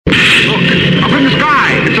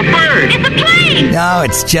No,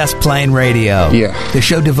 it's Just Plain Radio. Yeah. The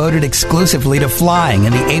show devoted exclusively to flying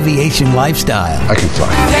and the aviation lifestyle. I can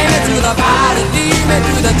fly. Take me to the pilot, lead me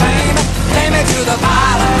to the train. Take me to the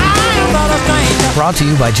pilot, I'm not a stranger. Brought to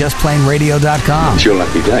you by JustPlaneRadio.com. It's your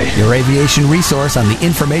lucky day. Your aviation resource on the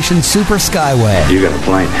information super skyway. You got a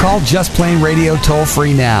plane. Call Just Plain Radio toll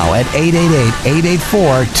free now at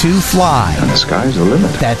 888-884-2FLY. And the sky's the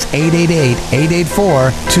limit. That's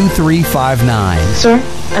 888-884-2359. Sir,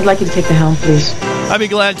 I'd like you to take the helm, please. I'd be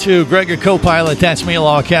glad to. Greg, your co-pilot. That's me,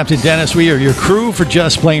 along with Captain Dennis. We are your crew for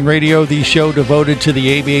Just Plain Radio, the show devoted to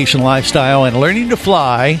the aviation lifestyle and learning to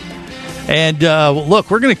fly. And look,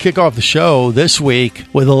 we're going to kick off the show this week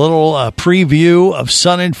with a little preview of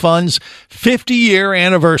Sun and Fun's 50-year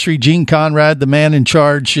anniversary. Gene Conrad, the man in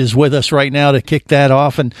charge, is with us right now to kick that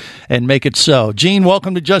off and make it so. Gene,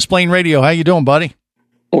 welcome to Just Plain Radio. How you doing, buddy?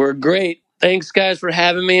 We're great. Thanks, guys, for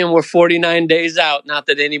having me, and we're 49 days out. Not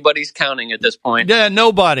that anybody's counting at this point. Yeah,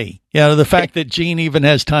 nobody. Yeah, the fact that Gene even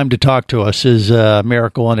has time to talk to us is a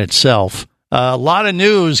miracle in itself. A lot of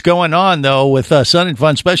news going on, though, with Sun and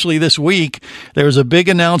Fun, especially this week. There was a big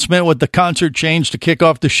announcement with the concert change to kick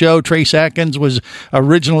off the show. Trace Atkins was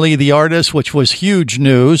originally the artist, which was huge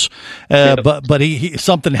news. But he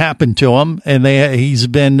something happened to him, and he's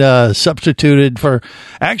been substituted for.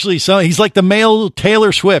 Actually, he's like the male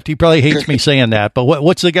Taylor Swift. He probably hates me saying that, but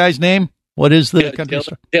what's the guy's name? What is the country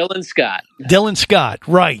star? Dylan Scott. Dylan Scott,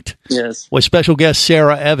 right? Yes. With special guest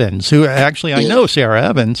Sarah Evans, who actually I know Sarah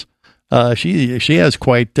Evans. She has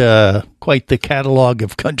quite the catalog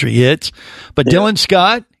of country hits, but Dylan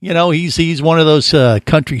Scott, he's one of those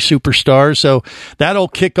country superstars. So that'll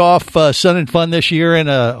kick off Sun and Fun this year in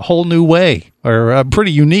a whole new way, or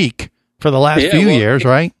pretty unique for the last few years,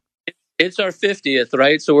 right? It's our 50th,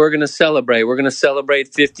 right? So we're going to celebrate. We're going to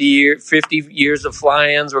celebrate 50 years of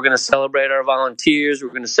fly-ins. We're going to celebrate our volunteers. We're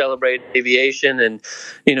going to celebrate aviation, and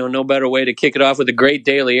no better way to kick it off with a great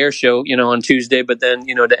daily air show, on Tuesday. But then,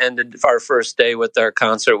 to end our first day with our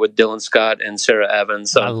concert with Dylan Scott and Sarah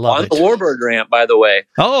Evans I love on it. the Warbird ramp, by the way.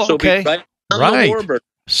 Oh, so okay, right. The Warbird.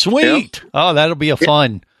 Sweet. Yep. Oh, that'll be a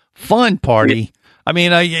fun party. Yeah. I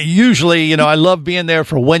mean, I usually, I love being there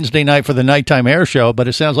for Wednesday night for the nighttime air show, but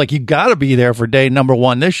it sounds like you got to be there for day number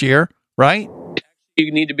one this year, right?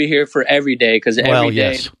 You need to be here for every day, because every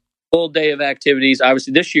day, full day of activities.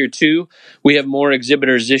 Obviously, this year, too, we have more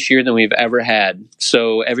exhibitors this year than we've ever had.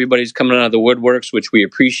 So everybody's coming out of the woodworks, which we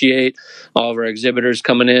appreciate. All of our exhibitors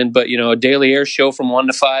coming in. But, a daily air show from 1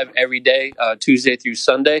 to 5 every day, Tuesday through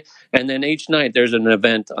Sunday. And then each night there's an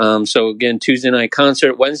event. So, again, Tuesday night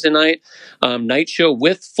concert, Wednesday night, night show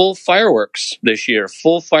with full fireworks this year.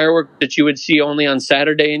 Full fireworks that you would see only on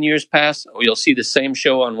Saturday in years past. You'll see the same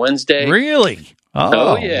show on Wednesday. Really?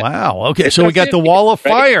 Oh, yeah. Wow. Okay, it's so we got the wall of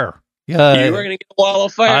fire. Yeah, you are going to get the wall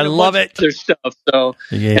of fire. I love it. Other stuff. So,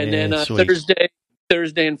 yeah, and then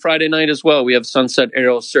Thursday and Friday night as well, we have Sunset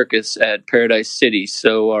Aerial Circus at Paradise City.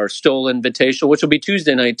 So our Stoll Invitational, which will be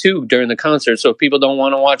Tuesday night too during the concert. So if people don't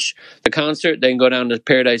want to watch the concert, they can go down to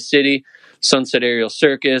Paradise City, Sunset Aerial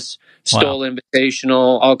Circus, Stoll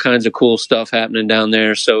Invitational, all kinds of cool stuff happening down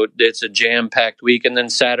there. So it's a jam-packed week. And then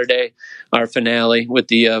Saturday, our finale with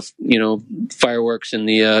the fireworks and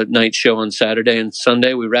the night show on Saturday and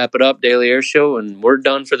Sunday. We wrap it up, daily air show, and we're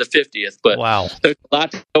done for the 50th. But there's a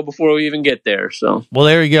lot to go before we even get there. So well,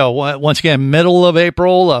 there you go. Once again, middle of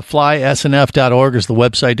April, flysnf.org is the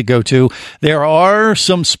website to go to. There are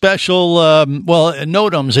some special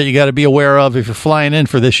NOTAMs that you got to be aware of if you're flying in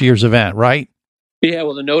for this year's event, right? Yeah,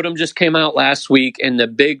 well, the NOTAM just came out last week, and the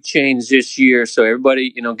big change this year. So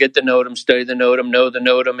everybody, get the NOTAM, study the NOTAM, know the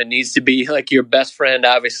NOTAM. It needs to be like your best friend,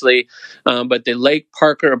 obviously. But the Lake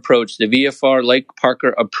Parker approach, the VFR Lake Parker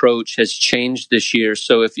approach, has changed this year.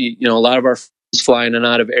 So if a lot of our fly in and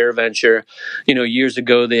out of AirVenture, years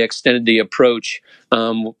ago they extended the approach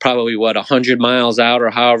probably 100 miles out or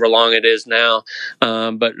however long it is now,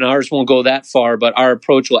 but ours won't go that far. But our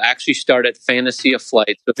approach will actually start at Fantasy of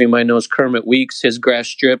Flight. So if anybody knows Kermit Weeks, his grass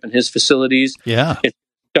strip and his facilities, it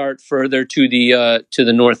start further to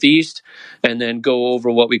the northeast, and then go over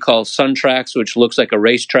what we call Sun Tracks, which looks like a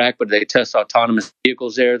racetrack, but they test autonomous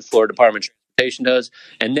vehicles there. The Florida Department of Transportation does,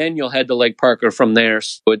 and then you'll head to Lake Parker from there.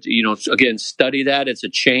 So again, study that. It's a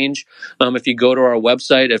change. If you go to our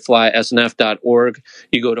website at flysnf.org,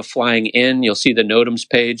 you go to Flying In, you'll see the NOTAMs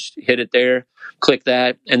page. Hit it there, click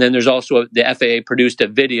that, and then there's also the FAA produced a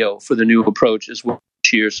video for the new approach as well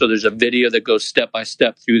this year. So there's a video that goes step by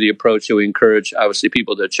step through the approach that we encourage, obviously,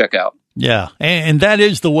 people to check out. Yeah, and that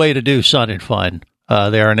is the way to do Sun and Fun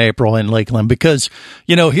there in April in Lakeland, because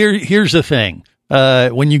here's the thing.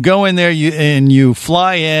 When you go in there you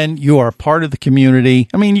fly in, you are part of the community.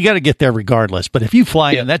 I mean, you got to get there regardless, but if you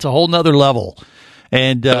fly in, that's a whole nother level.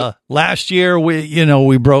 And last year,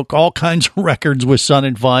 we broke all kinds of records with Sun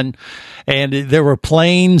and Fun, and there were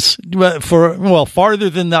planes farther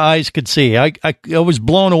than the eyes could see. I was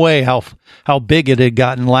blown away how big it had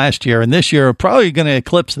gotten last year, and this year we're probably going to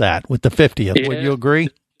eclipse that with the 50th. Yeah. Would you agree?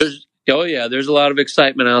 Oh, yeah, there's a lot of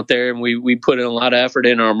excitement out there, and we put in a lot of effort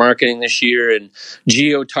in our marketing this year and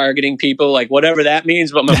geo-targeting people, like whatever that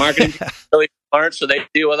means, but my marketing people are really smart, so they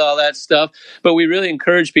deal with all that stuff. But we really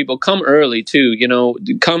encourage people, come early, too.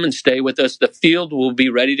 Come and stay with us. The field will be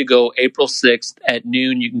ready to go April 6th at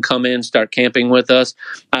noon. You can come in, start camping with us.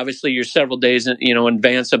 Obviously, you're several days in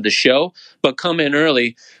advance of the show, but come in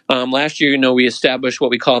early. Last year, we established what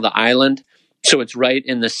we call the island. So it's right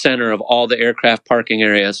in the center of all the aircraft parking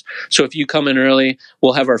areas. So if you come in early,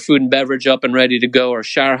 we'll have our food and beverage up and ready to go. Our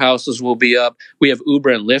shower houses will be up. We have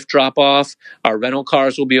Uber and Lyft drop off. Our rental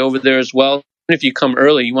cars will be over there as well. If you come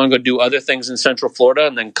early, you want to go do other things in Central Florida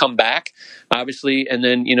and then come back, obviously, and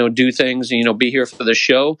then, do things, be here for the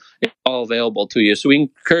show. It's all available to you. So we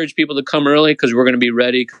encourage people to come early because we're going to be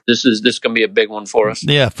ready. This is going to be a big one for us.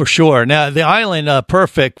 Yeah, for sure. Now, the island,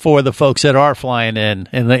 perfect for the folks that are flying in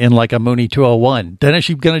like a Mooney 201. Dennis,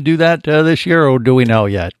 you going to do that this year, or do we know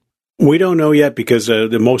yet? We don't know yet because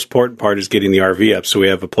the most important part is getting the RV up so we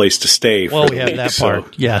have a place to stay. Well, we have that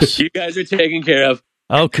part, yes. You guys are taken care of.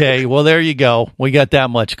 Okay, well, there you go. We got that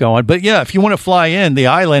much going. But, yeah, if you want to fly in, the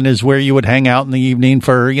island is where you would hang out in the evening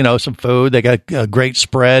for, some food. They got a great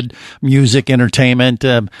spread, music, entertainment.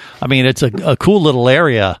 It's a cool little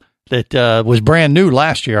area that was brand new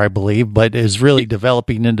last year, I believe, but is really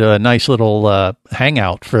developing into a nice little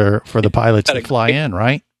hangout for the pilots to fly in,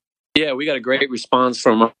 right? Yeah, we got a great response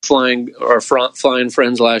from our flying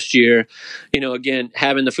friends last year. Again,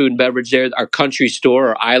 having the food and beverage there, our country store,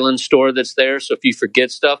 our island store that's there. So if you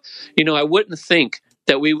forget stuff, I wouldn't think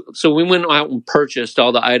that we went out and purchased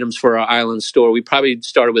all the items for our island store. We probably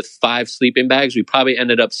started with 5 sleeping bags. We probably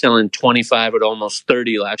ended up selling 25 or almost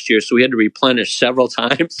 30 last year. So we had to replenish several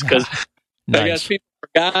times because I guess people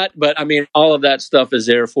forgot, but all of that stuff is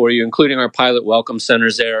there for you, including our pilot welcome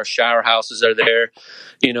centers there. Our shower houses are there.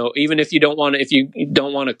 Even if you don't want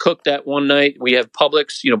to cook that one night, we have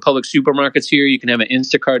Publix, Publix supermarkets here. You can have an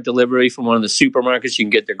Instacart delivery from one of the supermarkets. You can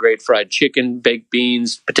get their great fried chicken, baked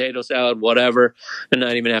beans, potato salad, whatever, and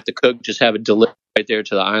not even have to cook. Just have it delivered right there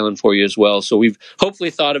to the island for you as well. So we've hopefully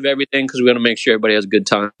thought of everything because we want to make sure everybody has a good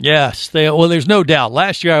time. Yes. There's no doubt.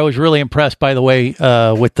 Last year I was really impressed, by the way,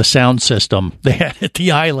 with the sound system they had at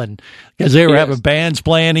the island because they were having bands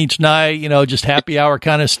playing each night, just happy hour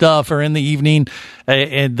kind of stuff or in the evening.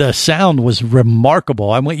 And the sound was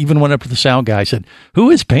remarkable. I even went up to the sound guy. I said, "Who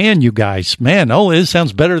is paying you guys? Man, this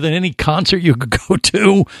sounds better than any concert you could go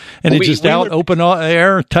to." And it's just out open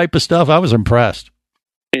air type of stuff. I was impressed.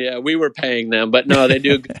 Yeah, we were paying them, but no, they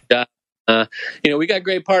do a good job. We got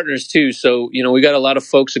great partners too. So, we got a lot of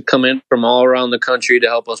folks that come in from all around the country to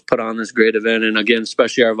help us put on this great event. And again,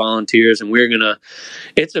 especially our volunteers. And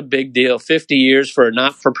it's a big deal. 50 years for a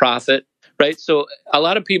not-for-profit, right? So a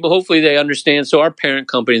lot of people, hopefully they understand. So our parent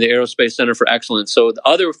company, the Aerospace Center for Excellence. So the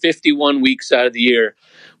other 51 weeks out of the year,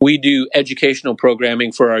 we do educational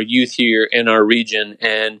programming for our youth here in our region.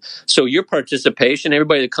 And so your participation,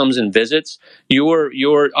 everybody that comes and visits,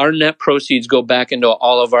 our net proceeds go back into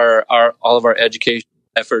all of our education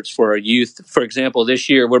efforts for our youth. For example, this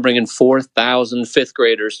year we're bringing 4,000 fifth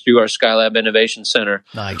graders through our Skylab Innovation Center.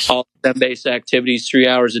 Nice. All STEM-based activities, 3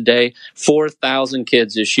 hours a day, 4,000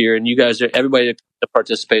 kids this year. And you guys everybody that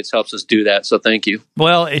participates helps us do that. So thank you.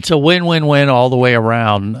 Well, it's a win-win-win all the way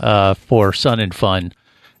around for Sun and Fun.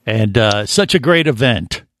 And such a great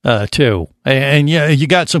event, too. And yeah, you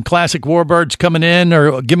got some classic Warbirds coming in,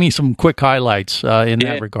 or give me some quick highlights in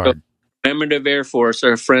that regard. Commemorative Air Force,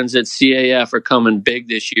 our friends at CAF are coming big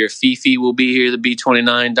this year. Fifi will be here, the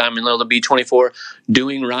B-29, Diamond Little, the B-24,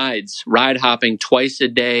 doing ride hopping twice a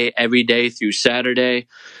day, every day through Saturday.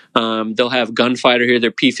 They'll have Gunfighter here,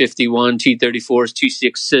 their P-51, T-34s,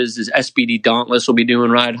 T-6s. This SPD Dauntless will be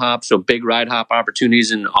doing ride hop, so big ride hop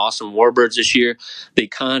opportunities and awesome Warbirds this year. The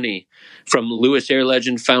Connie from Lewis Air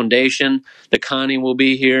Legend Foundation. The Connie will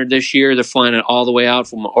be here this year. They're flying it all the way out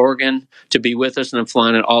from Oregon to be with us, and then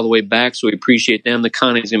flying it all the way back, so we appreciate them. The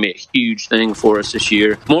Connie is going to be a huge thing for us this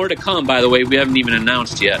year. More to come, by the way. We haven't even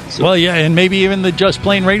announced yet. So. Well, yeah, and maybe even the Just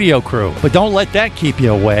Plain Radio crew. But don't let that keep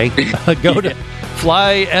you away. Go to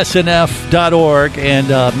flysnf.org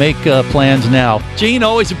and make plans now. Gene,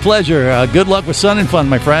 always a pleasure. Good luck with Sun and Fun,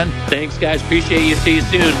 my friend. Thanks, guys. Appreciate you. See you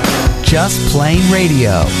soon. Just Plain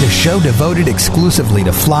Radio, the show devoted exclusively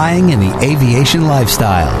to flying and the aviation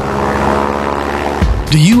lifestyle.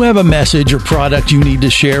 Do you have a message or product you need to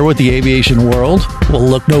share with the aviation world? Well,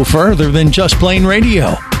 look no further than Just Plain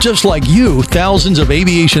Radio. Just like you, thousands of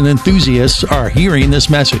aviation enthusiasts are hearing this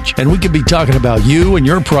message, and we could be talking about you and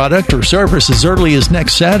your product or service as early as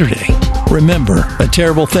next Saturday. Remember, a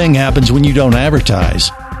terrible thing happens when you don't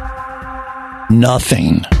advertise.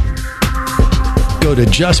 Nothing. Go to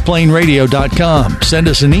justplainradio.com, send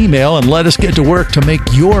us an email, and let us get to work to make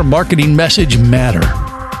your marketing message matter.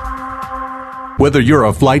 Whether you're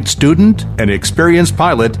a flight student, an experienced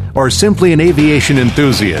pilot, or simply an aviation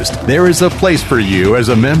enthusiast, there is a place for you as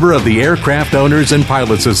a member of the Aircraft Owners and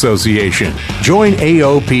Pilots Association. Join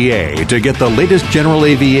AOPA to get the latest general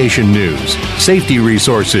aviation news, safety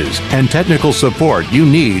resources, and technical support you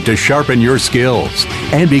need to sharpen your skills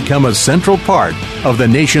and become a central part of the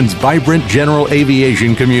nation's vibrant general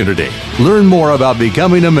aviation community. Learn more about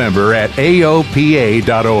becoming a member at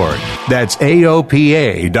AOPA.org. That's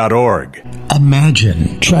AOPA.org.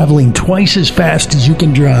 Imagine traveling twice as fast as you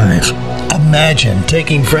can drive. Imagine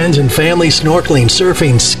taking friends and family snorkeling,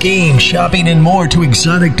 surfing, skiing, shopping, and more to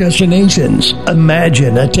exotic destinations.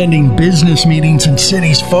 Imagine attending business meetings in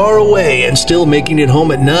cities far away and still making it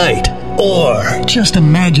home at night. Or just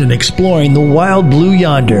imagine exploring the wild blue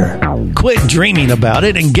yonder. Quit dreaming about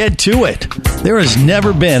it and get to it. There has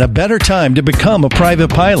never been a better time to become a private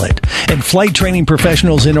pilot, and Flight Training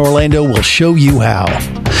Professionals in Orlando will show you how.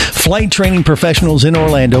 Flight Training Professionals in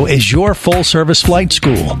Orlando is your full-service flight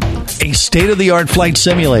school. A state-of-the-art flight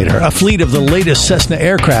simulator, a fleet of the latest Cessna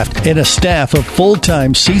aircraft, and a staff of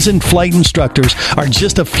full-time seasoned flight instructors are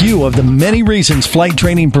just a few of the many reasons Flight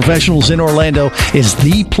Training Professionals in Orlando is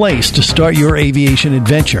the place to start your aviation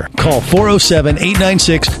adventure. Call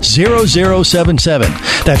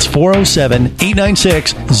 407-896-0077. That's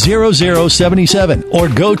 407-896-0077. Or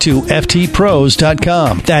go to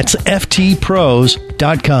ftpros.com. That's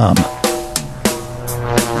ftpros.com.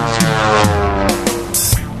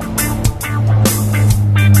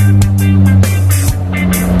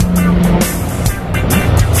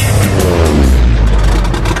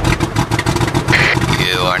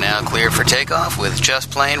 For takeoff with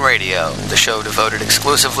Just Plain Radio, the show devoted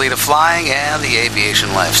exclusively to flying and the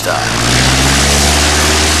aviation lifestyle.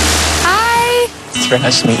 Hi. It's very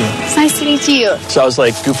nice to meet you. It's nice to meet you. So I was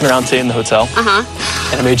like goofing around today in the hotel.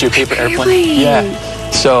 And I made you a paper airplane. Really? Yeah.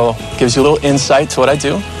 So gives you a little insight to what I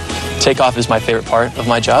do. Takeoff is my favorite part of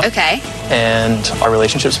my job. Okay. And our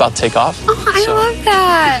relationship's about to take off. Oh, I love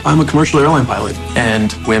that. I'm a commercial airline pilot,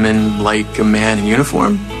 and women like a man in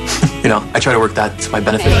uniform. You know, I try to work that to my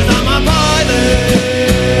benefit. I'm a pilot.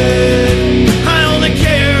 I only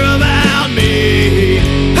care about me.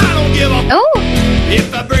 I don't give a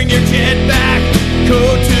if I bring your jet back,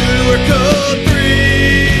 code 2 or code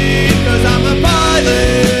 3. Cause I'm a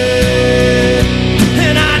pilot,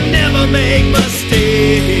 and I never make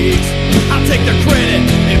mistakes. I'll take the credit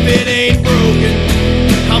if it ain't broken.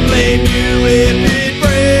 I'll blame you if it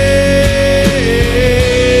breaks.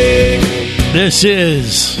 This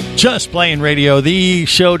is Just Plain Radio, the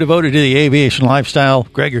show devoted to the aviation lifestyle.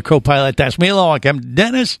 Greg, your co-pilot. That's me, Loic. I'm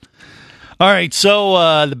Dennis. All right, so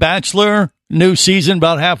The Bachelor, new season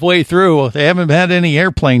about halfway through. They haven't had any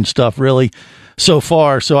airplane stuff really so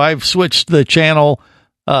far, so I've switched the channel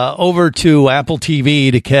over to Apple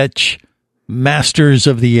TV to catch Masters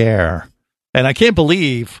of the Air. And I can't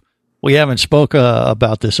believe we haven't spoke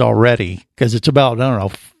about this already, because it's about, I don't know,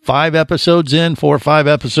 4 or 5 episodes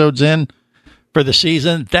in for the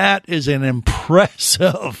season. That is an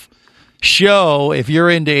impressive show if you're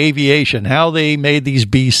into aviation, how they made these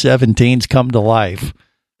B-17s come to life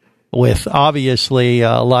with obviously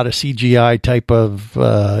a lot of CGI type of,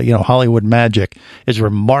 Hollywood magic is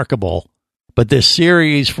remarkable. But this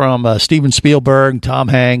series from Steven Spielberg, Tom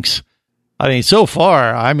Hanks, I mean, so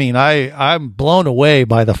far, I'm blown away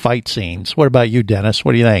by the fight scenes. What about you, Dennis?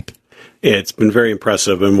 What do you think? It's been very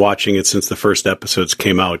impressive. I've been watching it since the first episodes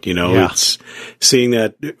came out. It's seeing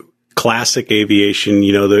that classic aviation,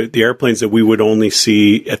 the airplanes that we would only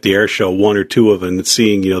see at the air show, 1 or 2 of them, and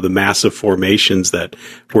seeing, the massive formations that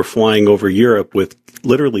were flying over Europe with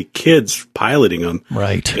literally kids piloting them.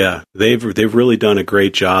 Right. Yeah. They've really done a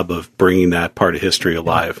great job of bringing that part of history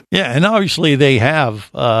alive. Yeah. And obviously they have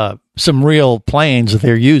some real planes that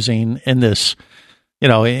they're using in this,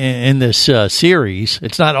 in this series.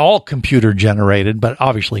 It's not all computer generated, but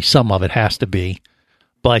obviously some of it has to be.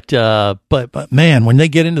 But man, when they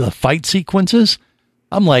get into the fight sequences,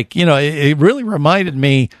 I'm like, it really reminded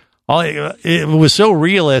me It was so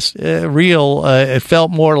real. It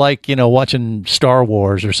felt more like, watching Star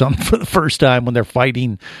Wars or something for the first time when they're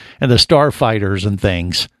fighting and the starfighters and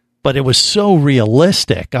things. But it was so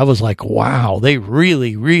realistic. I was like, wow, they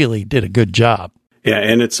really, really did a good job. Yeah,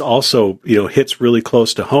 and it's also, hits really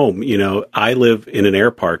close to home. I live in an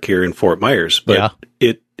air park here in Fort Myers, but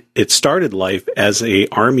it started life as a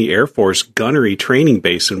Army Air Force gunnery training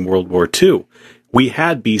base in World War II. We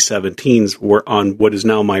had B-17s were on what is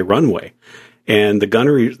now my runway. And the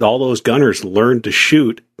gunnery, all those gunners learned to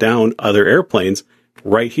shoot down other airplanes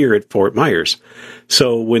right here at Fort Myers.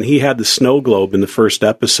 So when he had the snow globe in the first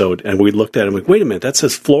episode and we looked at him like, wait a minute, that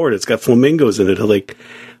says Florida. It's got flamingos in it. Like,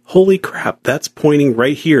 holy crap, that's pointing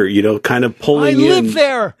right here, kind of pulling in. I live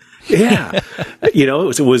there. Yeah.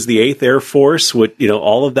 It was the 8th Air Force.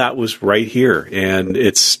 All of that was right here. And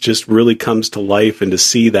it's just really comes to life. And to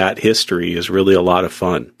see that history is really a lot of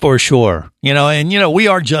fun. For sure. We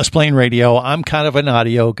are Just Plain Radio. I'm kind of an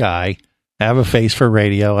audio guy. I have a face for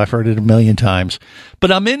radio. I've heard it a million times.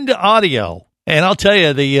 But I'm into audio. And I'll tell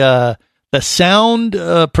you, the sound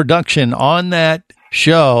production on that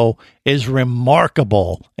show is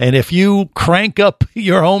remarkable. And if you crank up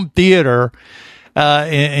your home theater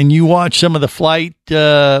and you watch some of the flight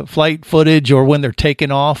footage or when they're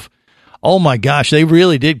taking off, oh my gosh, they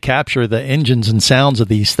really did capture the engines and sounds of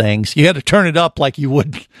these things. You had to turn it up like you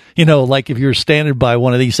would, like if you were standing by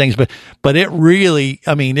one of these things. But it really,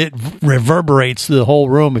 it reverberates through the whole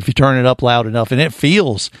room if you turn it up loud enough, and it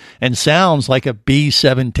feels and sounds like a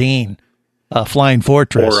B-17. Flying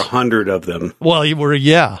Fortress, or 100 of them. Well,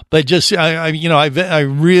 but just I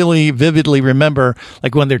really vividly remember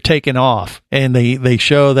like when they're taking off and they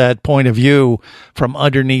show that point of view from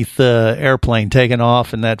underneath the airplane taking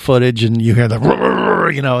off and that footage, and you hear the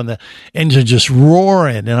and the engine just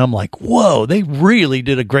roaring, and I'm like, whoa, they really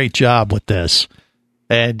did a great job with this,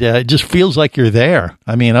 and it just feels like you're there.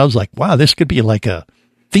 I was like, wow, this could be like a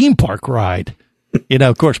theme park ride.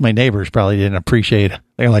 Of course, my neighbors probably didn't appreciate it.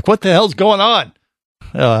 They're like, what the hell's going on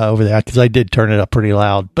over there? Because I did turn it up pretty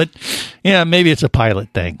loud. But, maybe it's a pilot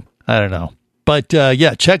thing. I don't know. But,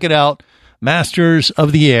 check it out. Masters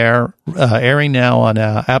of the Air, airing now on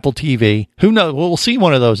Apple TV. Who knows? We'll see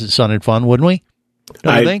one of those at Sun and Fun, wouldn't we?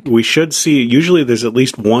 Don't you think? We should see. Usually there's at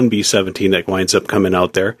least one B-17 that winds up coming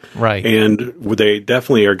out there. Right. And they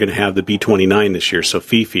definitely are going to have the B-29 this year. So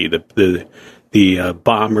Fifi, the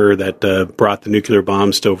bomber that brought the nuclear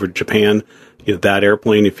bombs over Japan, that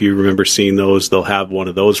airplane, if you remember seeing those, they'll have one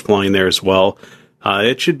of those flying there as well.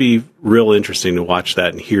 It should be real interesting to watch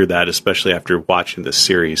that and hear that, especially after watching this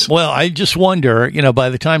series. Well, I just wonder, by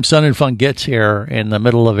the time Sun and Fun gets here in the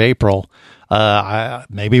middle of April,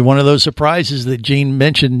 maybe one of those surprises that Gene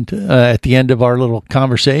mentioned at the end of our little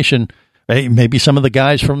conversation, maybe some of the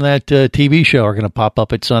guys from that TV show are going to pop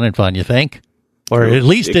up at Sun and Fun, you think? Or at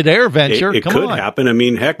least at AirVenture. It could happen.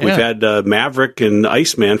 Heck, we've had Maverick and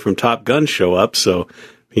Iceman from Top Gun show up, so,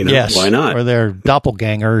 why not? Or they're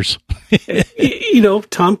doppelgangers.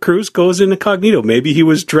 Tom Cruise goes incognito. Maybe he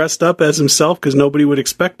was dressed up as himself because nobody would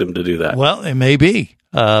expect him to do that. Well, it may be.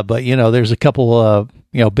 But, there's a couple,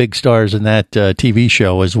 big stars in that TV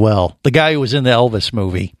show as well. The guy who was in the Elvis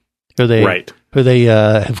movie. I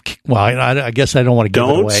guess I don't want to give it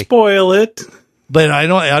away. Don't spoil it. But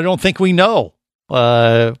I don't think we know.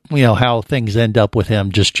 How things end up with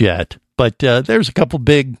him just yet. But there's a couple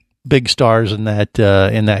big stars in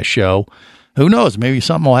that show. Who knows? Maybe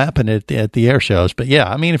something will happen at the air shows. But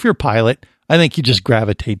if you're a pilot, I think you just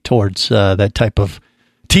gravitate towards that type of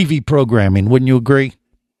TV programming. Wouldn't you agree?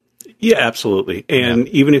 Yeah, absolutely. And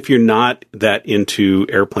even if you're not that into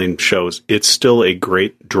airplane shows, it's still a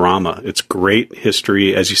great drama. It's great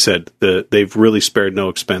history. As you said, they've really spared no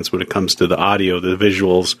expense when it comes to the audio, the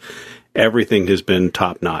visuals. Everything has been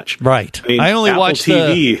top notch. Right. I only Apple watched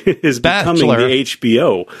TV is becoming the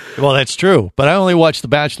HBO. Well, that's true. But I only watch The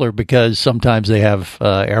Bachelor because sometimes they have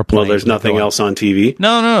airplanes. Well, there's nothing else on TV.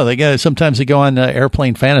 No. Sometimes they go on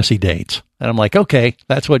airplane fantasy dates, and I'm like, okay,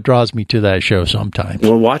 that's what draws me to that show sometimes.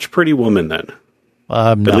 Well, watch Pretty Woman then.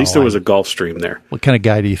 At least there was a Gulfstream there. What kind of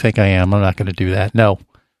guy do you think I am? I'm not going to do that. No.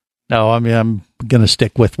 I'm going to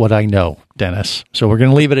stick with what I know, Dennis. So we're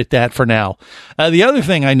going to leave it at that for now. The other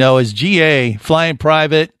thing I know is GA, flying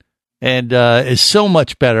private, and is so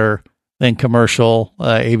much better than commercial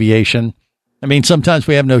aviation. Sometimes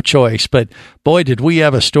we have no choice, but boy, did we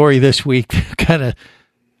have a story this week that kind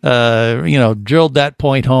of, drilled that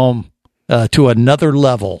point home to another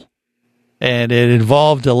level. And it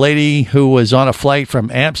involved a lady who was on a flight from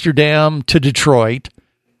Amsterdam to Detroit,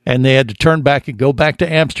 and they had to turn back and go back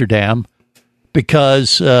to Amsterdam.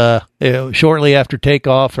 because shortly after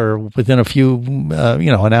takeoff or within a few,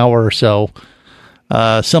 an hour or so,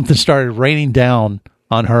 something started raining down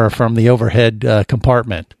on her from the overhead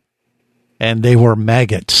compartment, and they were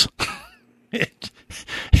maggots.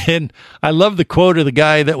 And I love the quote of the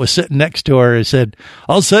guy that was sitting next to her. He said,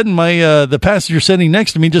 all of a sudden, the passenger sitting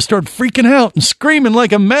next to me just started freaking out and screaming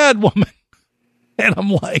like a mad woman. And I'm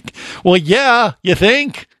like, well, yeah, you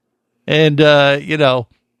think? And,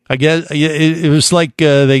 I guess it was like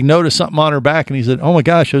they noticed something on her back, and he said, oh, my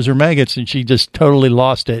gosh, those are maggots. And she just totally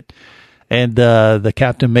lost it. And the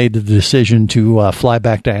captain made the decision to fly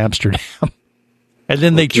back to Amsterdam. And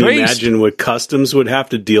then they Can you imagine what customs would have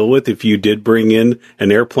to deal with if you did bring in an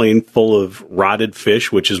airplane full of rotted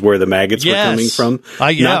fish, which is where the maggots were coming from?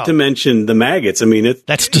 Not to mention the maggots. I mean,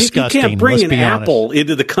 that's disgusting. You can't bring an apple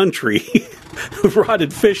into the country.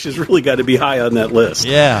 Rotted fish has really got to be high on that list.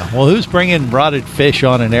 Yeah. Well, who's bringing rotted fish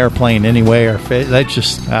on an airplane anyway? Or that's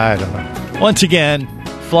just, I don't know. Once again,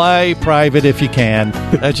 fly private if you can.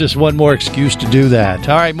 That's just one more excuse to do that.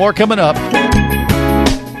 All right, more coming up.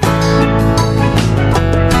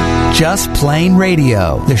 Just Plain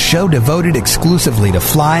Radio, the show devoted exclusively to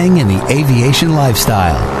flying and the aviation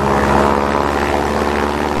lifestyle.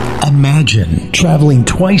 Imagine traveling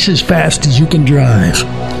twice as fast as you can drive.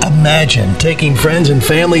 Imagine taking friends and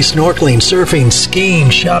family snorkeling, surfing, skiing,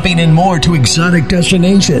 shopping, and more to exotic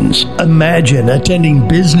destinations. Imagine attending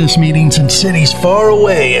business meetings in cities far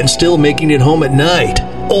away and still making it home at night.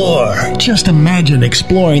 Or just imagine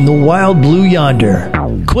exploring the wild blue yonder.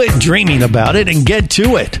 Quit dreaming about it and get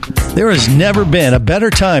to it. There has never been a better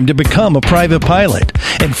time to become a private pilot,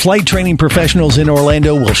 and Flight Training Professionals in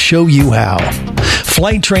Orlando will show you how.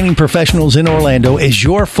 Flight Training Professionals in Orlando is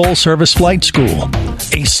your full-service flight school.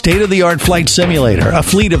 A state-of-the-art flight simulator, a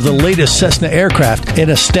fleet of the latest Cessna aircraft, and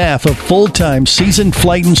a staff of full-time seasoned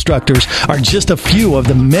flight instructors are just a few of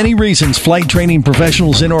the many reasons Flight Training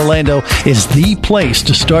Professionals in Orlando is the place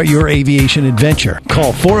to start your aviation adventure.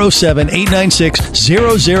 Call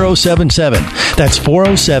 407-896-0077. That's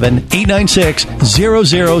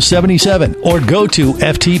 407-896-0077. Or go to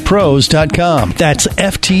ftpros.com. That's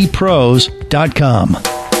ftpros.com.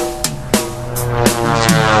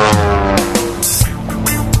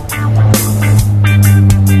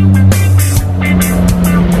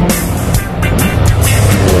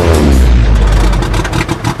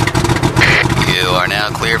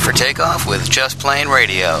 For takeoff with Just Plain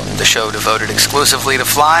Radio, the show devoted exclusively to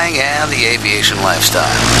flying and the aviation lifestyle.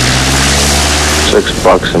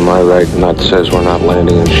 $6 in my rate nut says we're not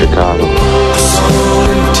landing in Chicago. Sole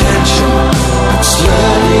intention, it's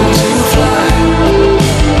learning to fly.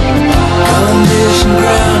 Condition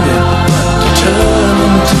grounded,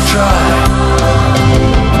 determined to try.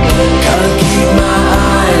 Can't keep my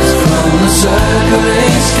eyes from the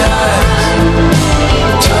circling skies.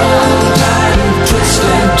 Tongue tied and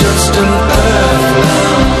twisted, just an earth.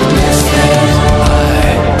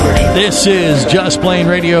 This is Just Plain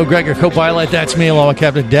Radio. Gregor co-pilot. That's me, along with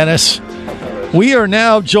Captain Dennis. We are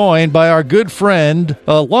now joined by our good friend,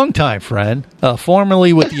 a longtime friend,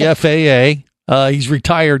 formerly with the FAA. He's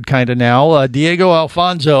retired kind of now. Diego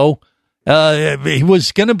Alfonso. He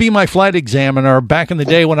was going to be my flight examiner back in the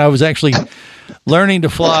day when I was actually learning to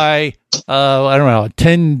fly,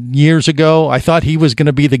 10 years ago. I thought he was going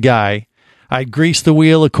to be the guy. I greased the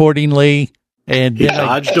wheel accordingly, and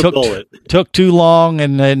took too long,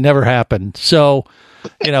 and it never happened. So,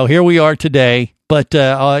 here we are today. But,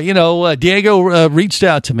 Diego reached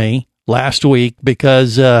out to me last week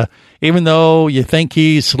because even though you think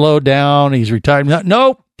he's slowed down, he's retired.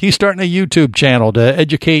 Nope, he's starting a YouTube channel to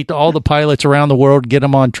educate all the pilots around the world, get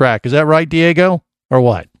them on track. Is that right, Diego, or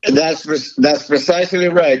what? That's precisely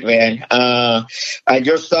right, man. I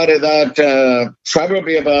just started that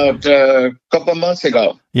probably about a couple months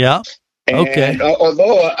ago. Yeah. Okay. And,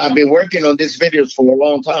 although I've been working on these videos for a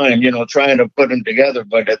long time, trying to put them together,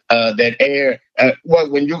 but that air,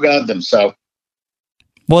 when you got them, so.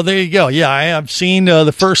 Well, there you go. Yeah, I have seen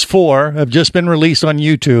the first 4 have just been released on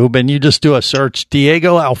YouTube, and you just do a search,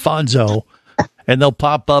 Diego Alfonso, and they'll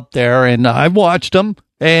pop up there, and I've watched them.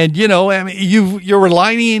 And, you're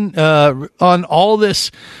relying on all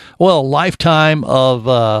this, lifetime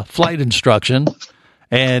of flight instruction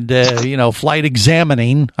and, flight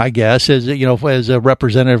examining, I guess, as a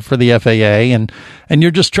representative for the FAA. And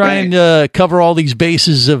you're just trying to cover all these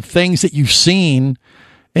bases of things that you've seen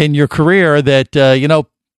in your career that,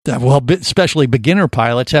 especially beginner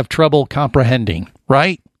pilots have trouble comprehending,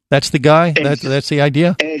 right? That's the guy? That's the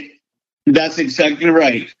idea? That's exactly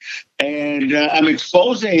right. And I'm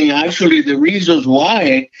exposing actually the reasons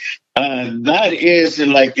why that is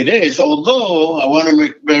like it is. Although I want to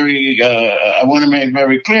make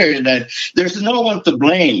very clear that there's no one to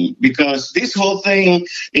blame, because this whole thing,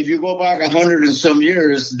 if you go back 100 and some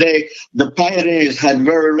years, the pioneers had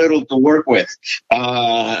very little to work with.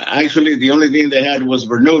 Actually, the only thing they had was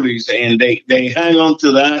Bernoulli's, and they hang on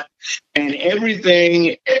to that. And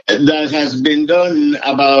everything that has been done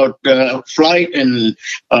about flight and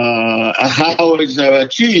how it's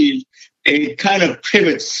achieved, it kind of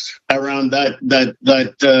pivots around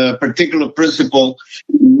that particular principle,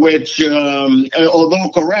 which,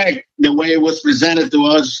 although correct, the way it was presented to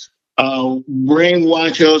us,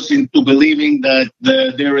 brainwash us into believing that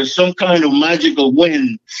there is some kind of magical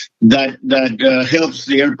wind that helps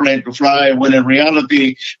the airplane to fly, when in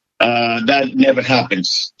reality, that never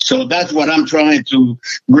happens. So that's what I'm trying to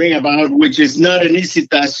bring about, which is not an easy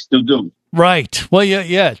task to do. Right. Well,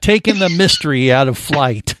 yeah. Taking the mystery out of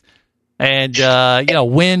flight. And,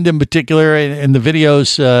 wind in particular, in the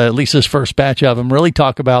videos, at least this first batch of them, really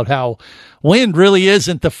talk about how wind really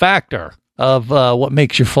isn't the factor of what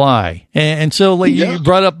makes you fly. And so you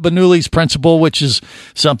brought up Bernoulli's principle, which is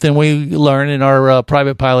something we learn in our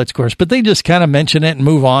private pilot's course, but they just kind of mention it and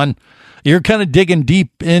move on. You're kind of digging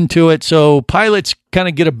deep into it, so pilots kind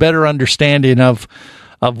of get a better understanding of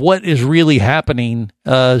what is really happening,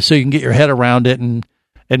 so you can get your head around it and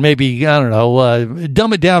maybe, I don't know,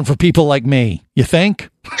 dumb it down for people like me. You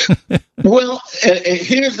think? Well,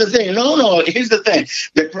 here's the thing. No, here's the thing.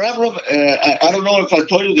 The problem, I don't know if I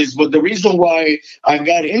told you this, but the reason why I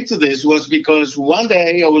got into this was because one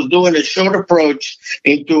day I was doing a short approach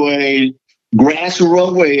into a grass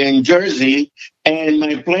runway in Jersey, and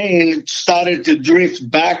my plane started to drift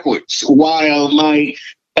backwards while my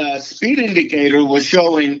speed indicator was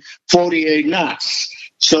showing 48 knots.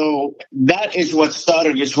 So that is what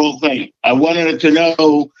started this whole thing. I wanted to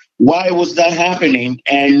know why was that happening,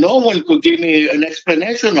 and no one could give me an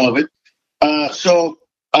explanation of it. So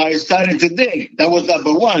I started to dig. That was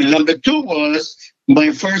number one. Number two was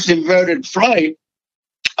my first inverted flight.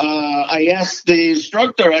 I asked the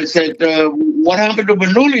instructor, I said, what happened to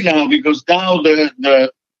Bernoulli now? Because now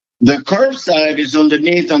the curved side is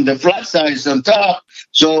underneath and the flat side is on top.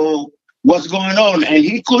 So what's going on? And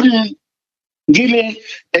he couldn't give me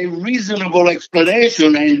a reasonable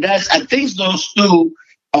explanation. And I think those two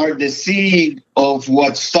are the seed of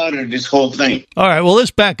what started this whole thing. All right, well,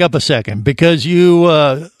 let's back up a second, because you,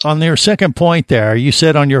 on your second point there, you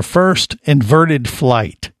said on your first inverted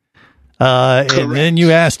flight, and then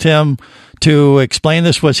you asked him to explain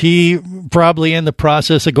this. Was he probably in the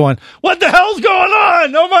process of going, what the hell's going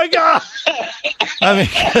on? Oh, my God. I mean,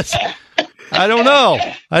 I don't know.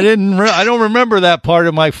 I don't remember that part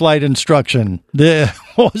of my flight instruction.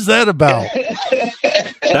 What was that about?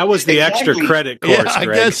 That was the extra credit course, yeah, I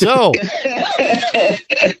Greg. guess so.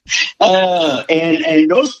 And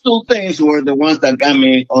those two things were the ones that got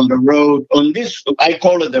me on the road on this. I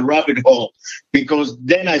call it the rabbit hole, because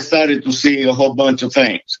then I started to see a whole bunch of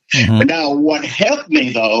things. Mm-hmm. But now, what helped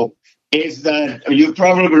me though is that you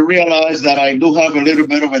probably realize that I do have a little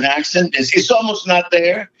bit of an accent. It's almost not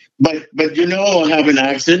there. But you know, I have an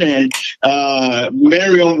accent, and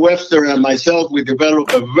Merriam-Webster and myself, we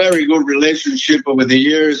developed a very good relationship over the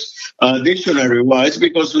years, dictionary-wise,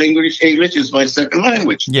 because English is my second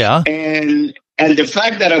language. Yeah. And the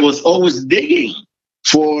fact that I was always digging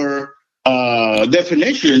for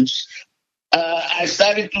definitions, I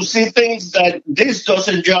started to see things that this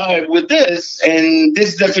doesn't jive with this, and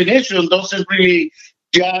this definition doesn't really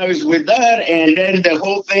jives with that, and then the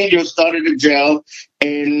whole thing just started to gel.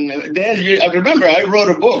 And then I remember I wrote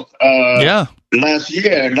a book last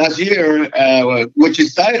year, which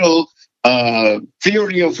is titled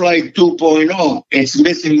Theory of Flight 2.0. It's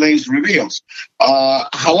Missing Links Reveals.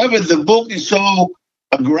 However, the book is so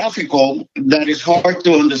graphical that it's hard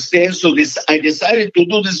to understand. So I decided to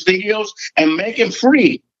do these videos and make them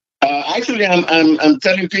free. Actually, I'm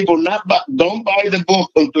telling people don't buy the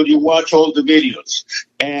book until you watch all the videos,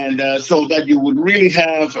 and so that you would really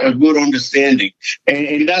have a good understanding.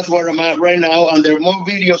 And that's where I'm at right now. And there are more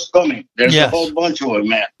videos coming. There's a whole bunch of them,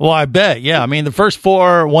 man. Well, I bet. Yeah, I mean, the first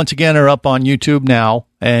 4 once again are up on YouTube now,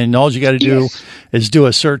 and all you got to do is do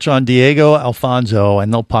a search on Diego Alfonso,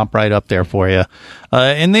 and they'll pop right up there for you.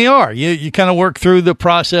 And they are. You kind of work through the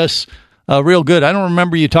process. Real good. I don't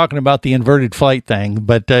remember you talking about the inverted flight thing,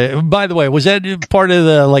 but by the way, was that part of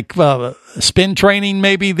the spin training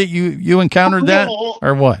maybe that you encountered that,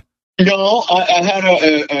 or what? No, I had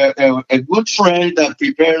a good friend that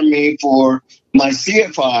prepared me for my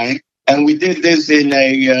CFI, and we did this in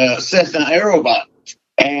a Cessna Aerobot.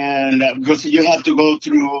 And because you have to go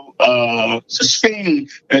through spin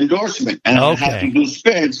endorsement, and I have to do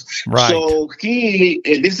spins. Right. So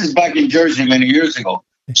this is back in Jersey many years ago.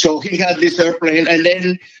 So he had this airplane, and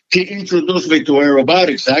then he introduced me to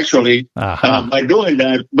aerobatics, actually, by doing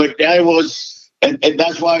that. But and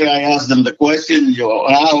that's why I asked them the question,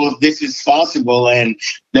 how this is possible. And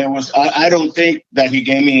I don't think that he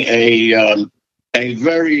gave me a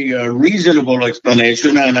very reasonable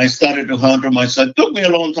explanation, and I started to hunt myself. It took me a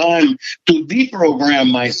long time to deprogram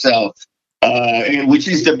myself, which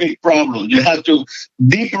is the big problem. You have to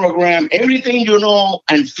deprogram everything you know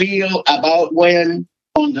and feel about when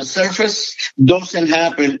on the surface doesn't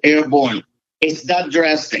happen airborne. It's that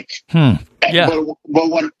drastic. Yeah. But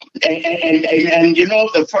what, and you know,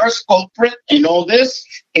 the first culprit in all this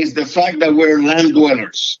is the fact that we're land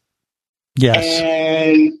dwellers. Yes.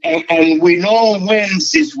 And we know when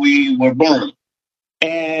since we were born.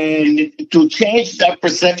 And to change that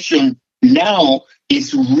perception now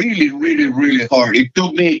is really, really, really hard. It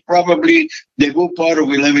took me probably the good part of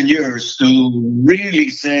 11 years to really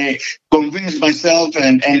convince myself,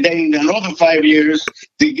 and then another 5 years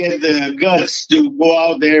to get the guts to go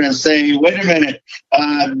out there and say, wait a minute,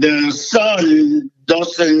 the sun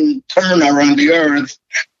doesn't turn around the earth.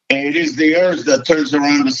 It is the earth that turns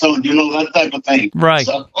around the sun, that type of thing. Right.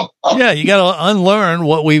 So, yeah, you got to unlearn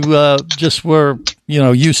what we just were,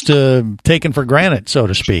 used to taking for granted, so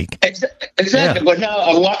to speak. Exactly. Yeah. But now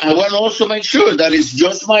I want to also make sure that it's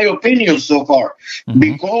just my opinion so far,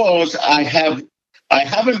 because I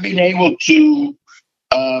haven't been able to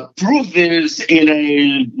prove this in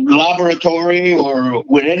a laboratory or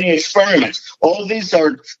with any experiments. All these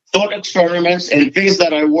are thought experiments and things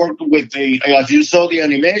that I worked with as you saw the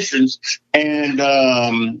animations, and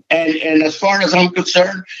as far as I'm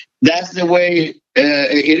concerned, that's the way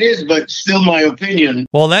it is. But still, my opinion.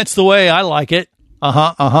 Well, that's the way I like it.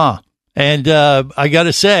 And I got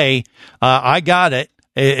to say, I got it.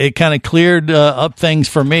 It kind of cleared up things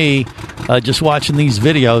for me just watching these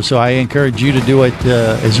videos, so I encourage you to do it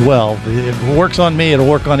as well. If it works on me, it'll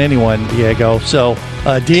work on anyone, Diego. So,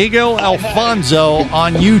 Diego Alfonso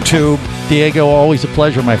on YouTube. Diego, always a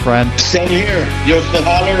pleasure, my friend. Same here. Just a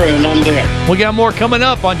holler, and I'm there. We got more coming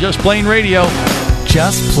up on Just Plain Radio.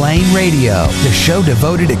 Just Plain Radio, the show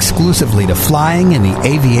devoted exclusively to flying and the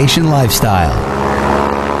aviation lifestyle.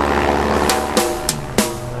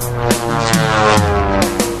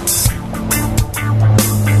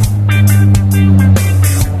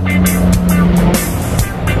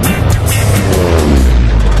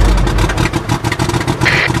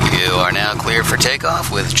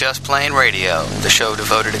 Takeoff with Just Plain Radio, the show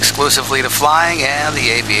devoted exclusively to flying and the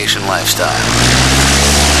aviation lifestyle.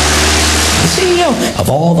 CEO of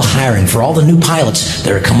all the hiring for all the new pilots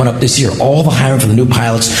that are coming up this year, all the hiring for the new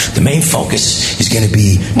pilots, the main focus is going to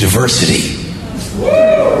be diversity. What?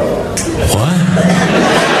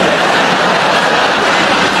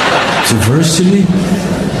 Diversity?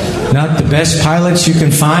 Not the best pilots you can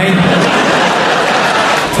find?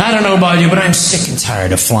 I don't know about you, but I'm sick and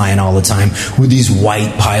tired of flying all the time with these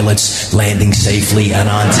white pilots landing safely and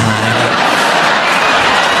on time.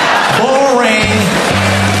 Boring!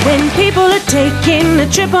 When people are taking a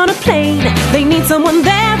trip on a plane, they need someone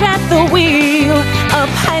there at the wheel. A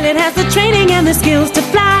pilot has the training and the skills to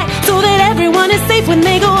fly, so that everyone is safe when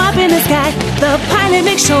they go up in the sky. The pilot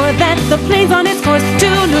makes sure that the plane's on its course to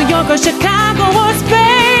New York or Chicago or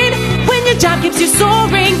Spain. When your job keeps you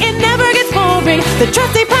soaring, it never gets boring. The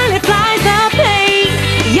trusty pilot flies the plane.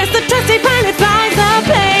 Yes, the trusty pilot flies the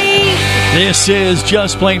plane. This is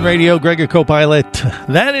Just Plain Radio. Greg, your co-pilot.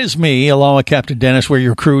 That is me, along with Captain Dennis. We're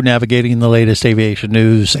your crew navigating the latest aviation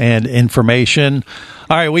news and information.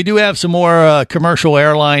 All right, we do have some more commercial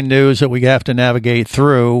airline news that we have to navigate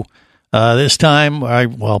through. This time,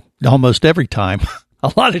 almost every time,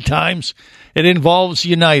 a lot of times, it involves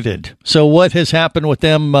United. So what has happened with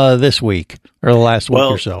them this week or the last week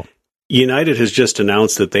or so? United has just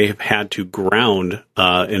announced that they have had to ground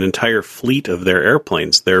an entire fleet of their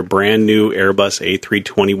airplanes. Their brand new Airbus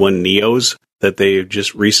A321neos that they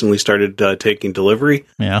just recently started taking delivery.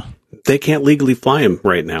 Yeah. They can't legally fly them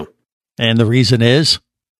right now. And the reason is?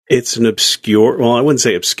 It's an obscure, well, I wouldn't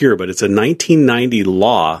say obscure, but it's a 1990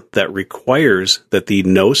 law that requires that the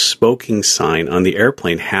no smoking sign on the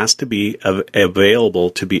airplane has to be available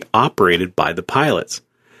to be operated by the pilots.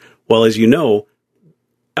 Well, as you know,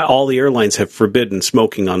 all the airlines have forbidden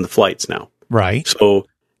smoking on the flights now. Right. So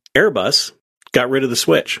Airbus got rid of the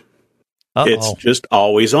switch. It's just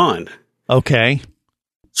always on. Okay.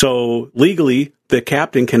 So legally, the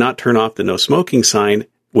captain cannot turn off the no smoking sign,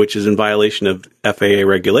 which is in violation of FAA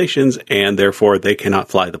regulations, and therefore they cannot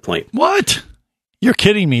fly the plane. What? You're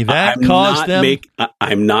kidding me. That caused them.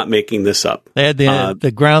 I'm not making this up. They had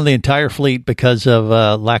to ground the entire fleet because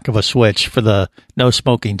of lack of a switch for the no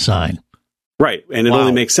smoking sign. Right. And it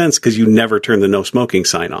only makes sense because you never turn the no smoking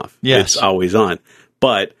sign off. Yes. It's always on.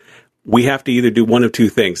 But we have to either do one of two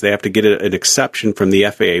things. They have to get an exception from the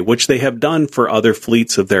FAA, which they have done for other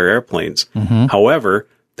fleets of their airplanes. Mm-hmm. However,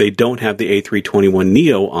 they don't have the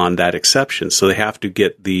A321neo on that exception. So they have to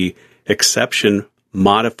get the exception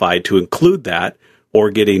modified to include that, or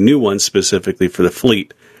get a new one specifically for the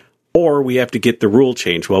fleet. Or we have to get the rule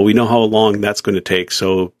change. Well, we know how long that's going to take,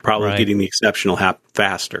 so probably getting the exception will happen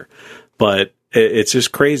faster. But it's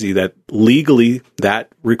just crazy that legally that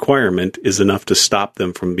requirement is enough to stop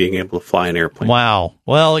them from being able to fly an airplane. Wow.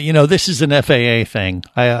 Well, this is an FAA thing.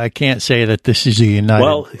 I can't say that this is a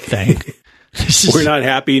United thing. We're not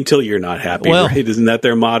happy until you're not happy, right? Isn't that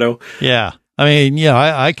their motto? Yeah. I mean,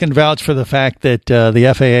 I can vouch for the fact that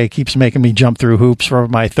the FAA keeps making me jump through hoops for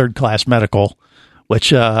my third-class medical,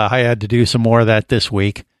 which I had to do some more of that this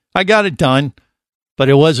week. I got it done, but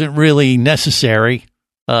it wasn't really necessary.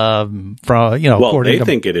 They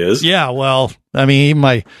think it is. Yeah, well, I mean,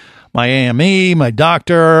 my AME, my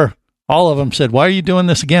doctor, all of them said, "Why are you doing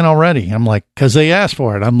this again already?" I'm like, "Because they asked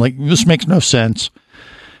for it." I'm like, "This makes no sense."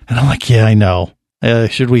 And I'm like, "Yeah, I know.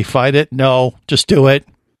 Should we fight it? No, just do it.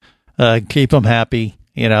 Keep them happy."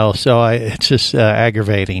 So it's just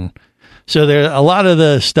aggravating. So there, a lot of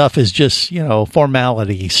the stuff is just,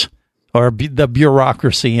 formalities or the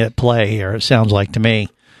bureaucracy at play here. It sounds like to me.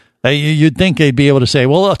 You'd think they'd be able to say,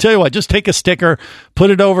 well, I'll tell you what, just take a sticker,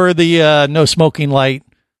 put it over the no smoking light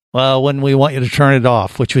when we want you to turn it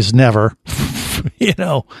off, which was never,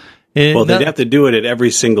 Well, they'd have to do it at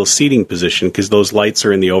every single seating position because those lights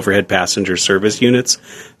are in the overhead passenger service units.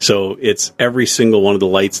 So it's every single one of the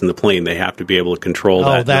lights in the plane. They have to be able to control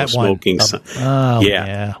that no smoking sign.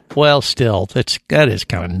 Yeah. Well, still, that is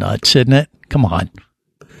kind of nuts, isn't it? Come on.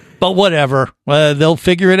 But whatever. They'll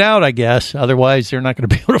figure it out, I guess. Otherwise, they're not going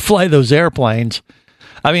to be able to fly those airplanes.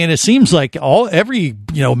 I mean, it seems like every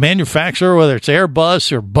manufacturer, whether it's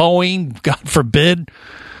Airbus or Boeing, God forbid,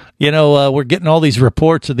 we're getting all these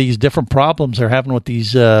reports of these different problems they're having with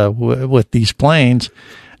these planes.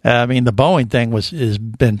 I mean, the Boeing thing has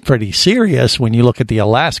been pretty serious when you look at the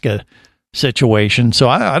Alaska situation. So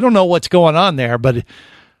I don't know what's going on there, but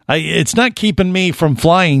it's not keeping me from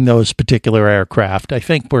flying those particular aircraft. I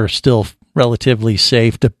think we're still relatively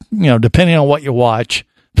safe, depending on what you watch,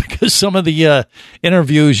 because some of the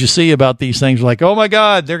interviews you see about these things are like, oh my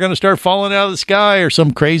God, they're going to start falling out of the sky or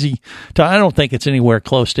some crazy. I don't think it's anywhere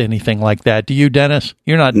close to anything like that. Do you, Dennis?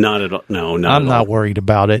 You're not. Not at all. No, not I'm not worried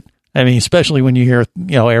about it. I mean, especially when you hear,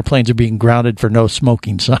 airplanes are being grounded for no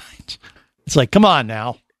smoking signs. It's like, come on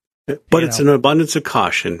now. But it's an abundance of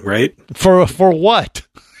caution, right? For what?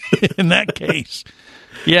 In that case.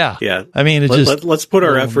 Yeah. I mean, let's put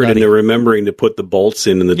our effort into remembering to put the bolts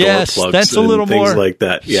in the door plugs that's a little things more like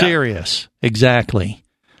that. Yeah. Serious. Exactly.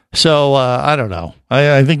 So, I don't know.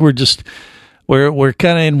 I think we're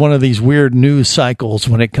kind of in one of these weird news cycles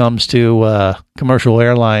when it comes to commercial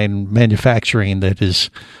airline manufacturing that is,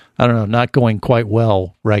 I don't know, not going quite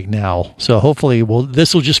well right now. So hopefully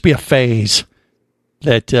this will just be a phase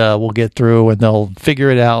that we'll get through, and they'll figure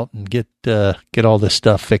it out and get all this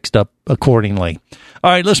stuff fixed up accordingly. All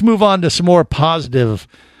right, let's move on to some more positive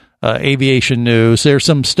aviation news. There's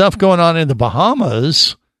some stuff going on in the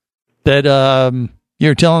Bahamas that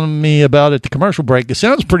you're telling me about at the commercial break. It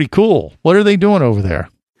sounds pretty cool. What are they doing over there?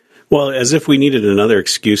 Well, as if we needed another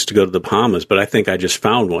excuse to go to the Bahamas, but I think I just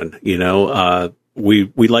found one. We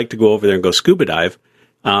like to go over there and go scuba dive.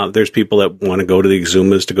 There's people that want to go to the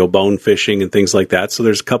Exumas to go bone fishing and things like that. So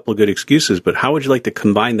there's a couple of good excuses. But how would you like to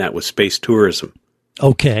combine that with space tourism?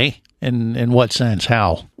 Okay. In what sense?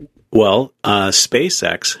 How? Well,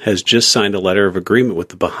 SpaceX has just signed a letter of agreement with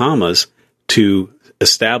the Bahamas to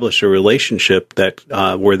establish a relationship that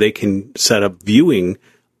where they can set up viewing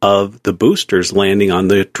of the boosters landing on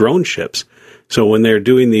the drone ships. So when they're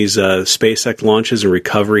doing these SpaceX launches and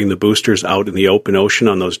recovering the boosters out in the open ocean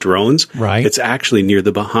on those drones, right, it's actually near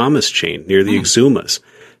the Bahamas chain, near the Exumas.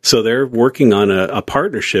 So they're working on a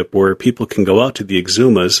partnership where people can go out to the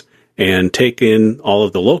Exumas and take in all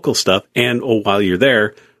of the local stuff, and while you're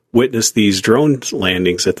there, witness these drone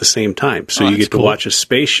landings at the same time. So you get to watch a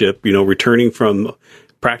spaceship, returning from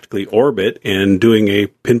practically orbit and doing a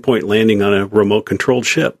pinpoint landing on a remote controlled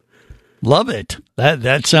ship. Love it.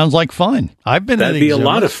 That sounds like fun. I've been. That'd be a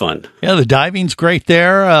lot of fun. Yeah, the diving's great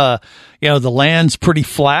there. The land's pretty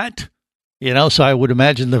flat. So I would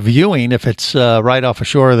imagine the viewing, if it's right off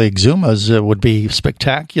ashore of the Exumas, it would be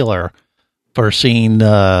spectacular for seeing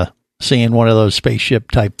one of those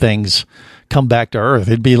spaceship type things come back to Earth.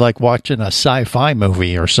 It'd be like watching a sci-fi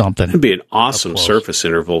movie or something. It'd be an awesome surface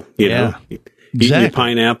interval, you know. Exactly. Eating your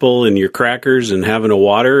pineapple and your crackers and having a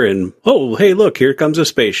water and, oh, hey, look, here comes a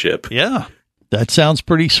spaceship. Yeah, that sounds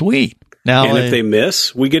pretty sweet. Now, and if they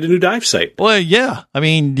miss, we get a new dive site. Well, yeah. I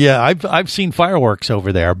mean, yeah, I've seen fireworks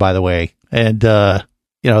over there, by the way. And,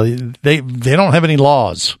 you know, they don't have any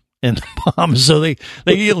laws in Bahamas, so they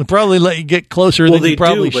probably let you get closer than you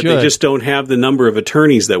probably should. But they just don't have the number of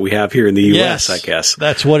attorneys that we have here in the U.S., I guess.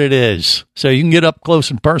 That's what it is. So you can get up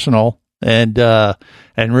close and personal and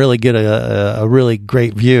really get a really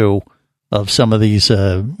great view of some of these,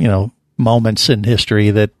 you know, moments in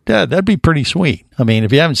history that'd be pretty sweet. I mean,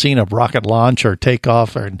 if you haven't seen a rocket launch or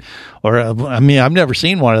takeoff or I mean, I've never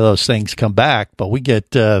seen one of those things come back, but we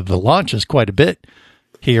get the launches quite a bit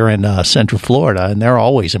here in Central Florida, and they're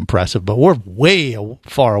always impressive, but we're way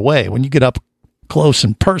far away. When you get up close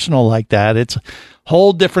and personal like that, it's a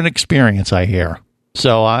whole different experience, I hear.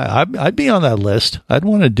 So I'd be on that list. I'd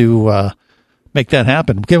want to do make that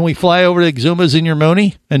happen. Can we fly over to Exumas in your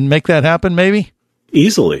Mooney and make that happen, maybe?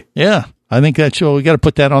 Easily. Yeah, I think we got to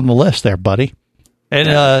put that on the list there, buddy. And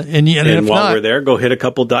and while we're there, go hit a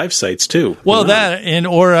couple dive sites too. Well,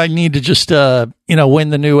 or I need to just win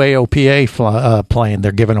the new AOPA plane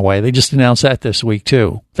they're giving away. They just announced that this week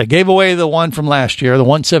too. They gave away the one from last year, the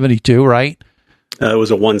 172, right? It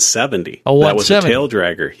was a 170. A 170. That was a tail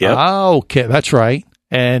dragger. Yep. Oh, okay, that's right.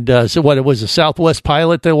 And so what? It was a Southwest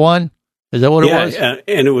pilot that won. Is that what it was?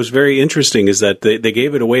 And it was very interesting is that they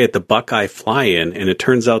gave it away at the Buckeye Fly-In, and it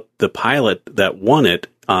turns out the pilot that won it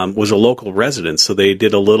was a local resident. So they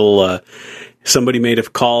did a little, somebody made a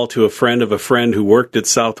call to a friend of a friend who worked at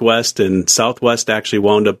Southwest, and Southwest actually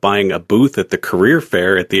wound up buying a booth at the career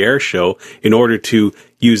fair at the air show in order to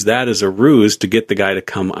use that as a ruse to get the guy to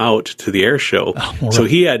come out to the air show. Oh, right. So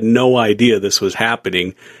he had no idea this was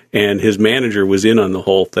happening, and his manager was in on the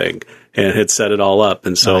whole thing and had set it all up.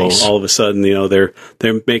 And so all of a sudden, you know, they're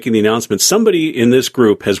making the announcement. Somebody in this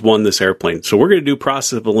group has won this airplane. So we're going to do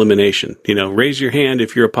process of elimination. You know, raise your hand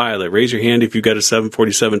if you're a pilot. Raise your hand if you've got a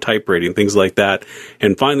 747 type rating, things like that.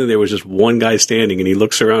 And finally, there was just one guy standing, and he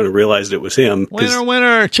looks around and realized it was him.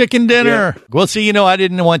 Winner, chicken dinner. Yeah. Well, see, you know, I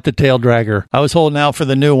didn't want the tail dragger. I was holding out for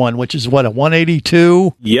the new one, which is what, a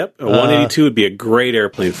 182? Yep, a 182 would be a great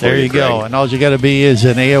airplane for you. There you go. And all you got to be is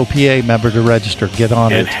an AOPA member to register. Get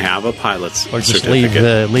on and it. have a pilot's or just leave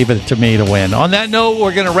it to me to win. On that note,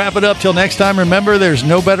 we're going to wrap it up. Till next time, remember, there's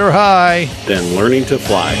no better high than learning to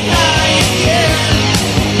fly.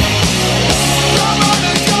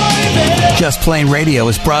 Just Plain Radio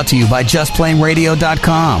is brought to you by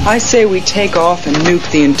JustPlainRadio.com. I say we take off and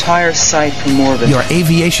nuke the entire site from orbit. Your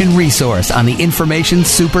aviation resource on the information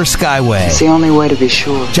super skyway. It's the only way to be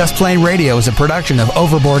sure. Just Plain Radio is a production of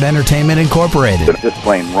Overboard Entertainment Incorporated. It's just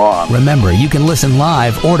plain wrong. Remember, you can listen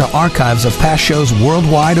live or to archives of past shows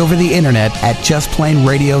worldwide over the internet at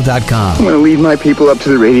JustPlainRadio.com. I'm going to leave my people up to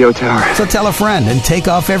the radio tower. So tell a friend and take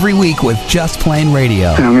off every week with Just Plain Radio.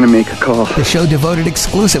 And I'm going to make a call. The show devoted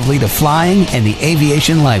exclusively to flying and the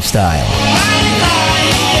aviation lifestyle.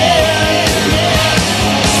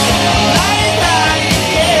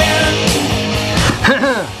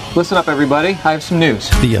 Listen up, everybody. I have some news.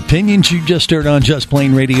 The opinions you just heard on Just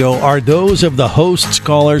Plain Radio are those of the hosts,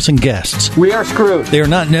 callers, and guests. We are screwed. They are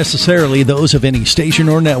not necessarily those of any station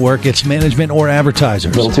or network, its management, or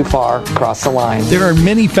advertisers. A little too far. Cross the line. There are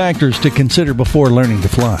many factors to consider before learning to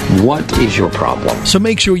fly. What is your problem? So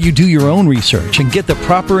make sure you do your own research and get the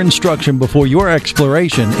proper instruction before your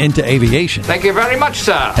exploration into aviation. Thank you very much,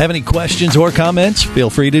 sir. Have any questions or comments? Feel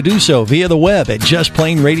free to do so via the web at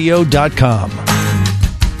JustPlainRadio.com.